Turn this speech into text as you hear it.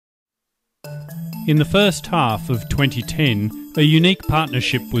In the first half of 2010, a unique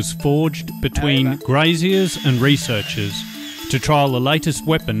partnership was forged between graziers and researchers to trial the latest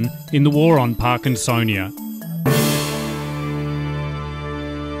weapon in the war on Parkinsonia.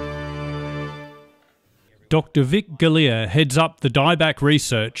 Dr. Vic Galea heads up the dieback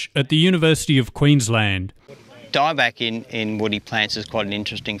research at the University of Queensland. Dieback in woody plants is quite an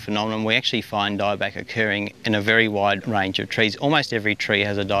interesting phenomenon. We actually find dieback occurring in a very wide range of trees. Almost every tree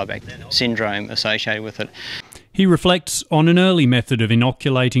has a dieback syndrome associated with it. He reflects on an early method of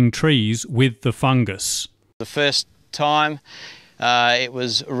inoculating trees with the fungus. The first time it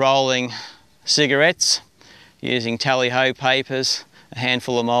was rolling cigarettes using tally-ho papers, a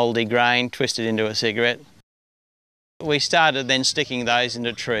handful of mouldy grain twisted into a cigarette. We started then sticking those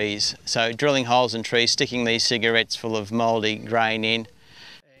into trees, so drilling holes in trees, sticking these cigarettes full of mouldy grain in.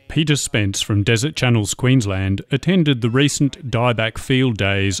 Peter Spence from Desert Channels, Queensland, attended the recent dieback field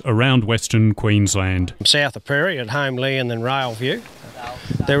days around Western Queensland. South of Prairie at Homelea and then Railview.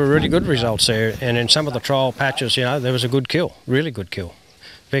 There were really good results there, and in some of the trial patches, you know, there was a good kill, really good kill.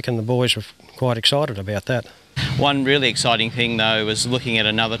 Vic and the boys were quite excited about that. One really exciting thing though was looking at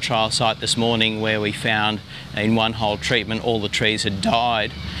another trial site this morning where we found in one hole treatment all the trees had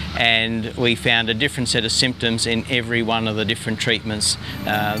died, and we found a different set of symptoms in every one of the different treatments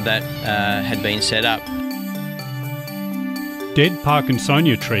that had been set up. Dead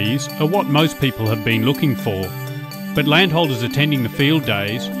Parkinsonia trees are what most people have been looking for, but landholders attending the field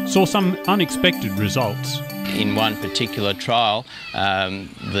days saw some unexpected results. In one particular trial,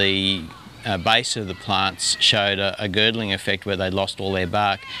 the base of the plants showed a girdling effect where they lost all their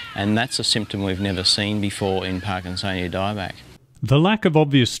bark, and that's a symptom we've never seen before in Parkinsonia dieback. The lack of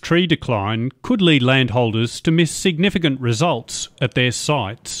obvious tree decline could lead landholders to miss significant results at their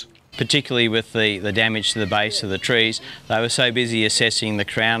sites. Particularly with the damage to the base of the trees, they were so busy assessing the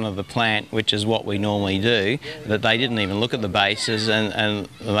crown of the plant, which is what we normally do, that they didn't even look at the bases, and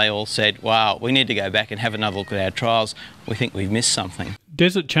they all said, wow, we need to go back and have another look at our trials. We think we've missed something.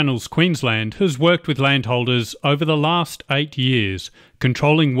 Desert Channels Queensland has worked with landholders over the last 8 years,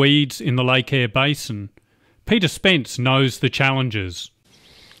 controlling weeds in the Lake Eyre Basin. Peter Spence knows the challenges.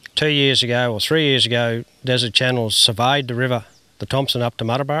 2 years ago or 3 years ago, Desert Channels surveyed the river, the Thompson up to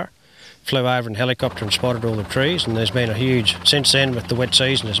Muddabar, flew over in helicopter and spotted all the trees, and there's been a huge, since then with the wet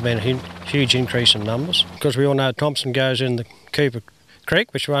season, there's been a huge increase in numbers. Because we all know Thompson goes in the Cooper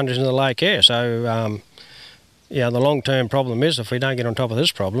Creek, which runs into the Lake Eyre, so yeah, the long-term problem is if we don't get on top of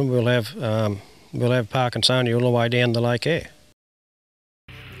this problem, we'll have Parkinsonia all the way down the Lake Eyre.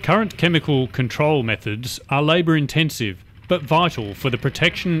 Current chemical control methods are labour-intensive, but vital for the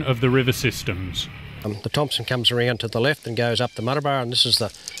protection of the river systems. The Thompson comes around to the left and goes up the Muddabar, and this is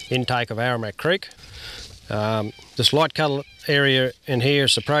the intake of Aramac Creek. This light colour area in here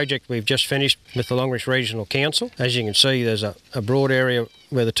is the project we've just finished with the Longreach Regional Council. As you can see, there's a broad area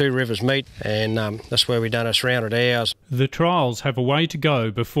where the two rivers meet, and that's where we've done our surrounded hours. The trials have a way to go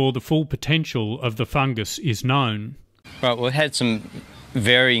before the full potential of the fungus is known. Right, we've had some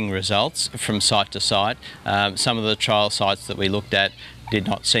varying results from site to site. Some of the trial sites that we looked at did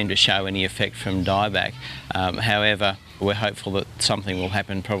not seem to show any effect from dieback. However, we're hopeful that something will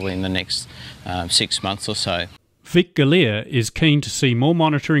happen probably in the next 6 months or so. Vic Galea is keen to see more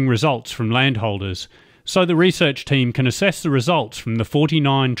monitoring results from landholders, so the research team can assess the results from the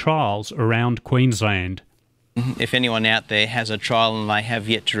 49 trials around Queensland. If anyone out there has a trial and they have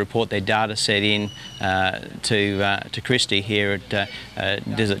yet to report their data set in to Christy here at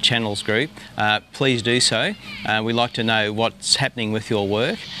Desert Channels Group, please do so. We'd like to know what's happening with your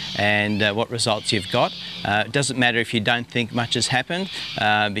work and what results you've got. It doesn't matter if you don't think much has happened,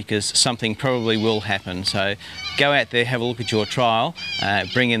 because something probably will happen. So go out there, have a look at your trial,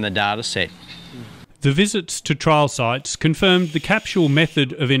 bring in the data set. The visits to trial sites confirmed the capsule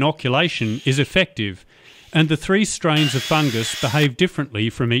method of inoculation is effective, and the 3 strains of fungus behave differently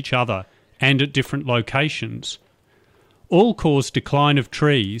from each other and at different locations. All cause decline of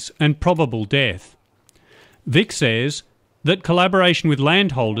trees and probable death. Vic says that collaboration with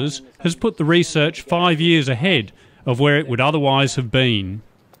landholders has put the research 5 years ahead of where it would otherwise have been.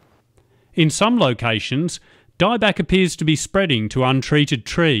 In some locations, dieback appears to be spreading to untreated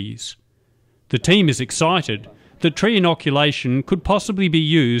trees. The team is excited that tree inoculation could possibly be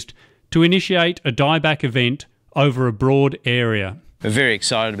used to initiate a dieback event over a broad area. We're very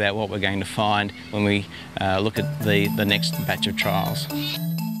excited about what we're going to find when we look at the next batch of trials.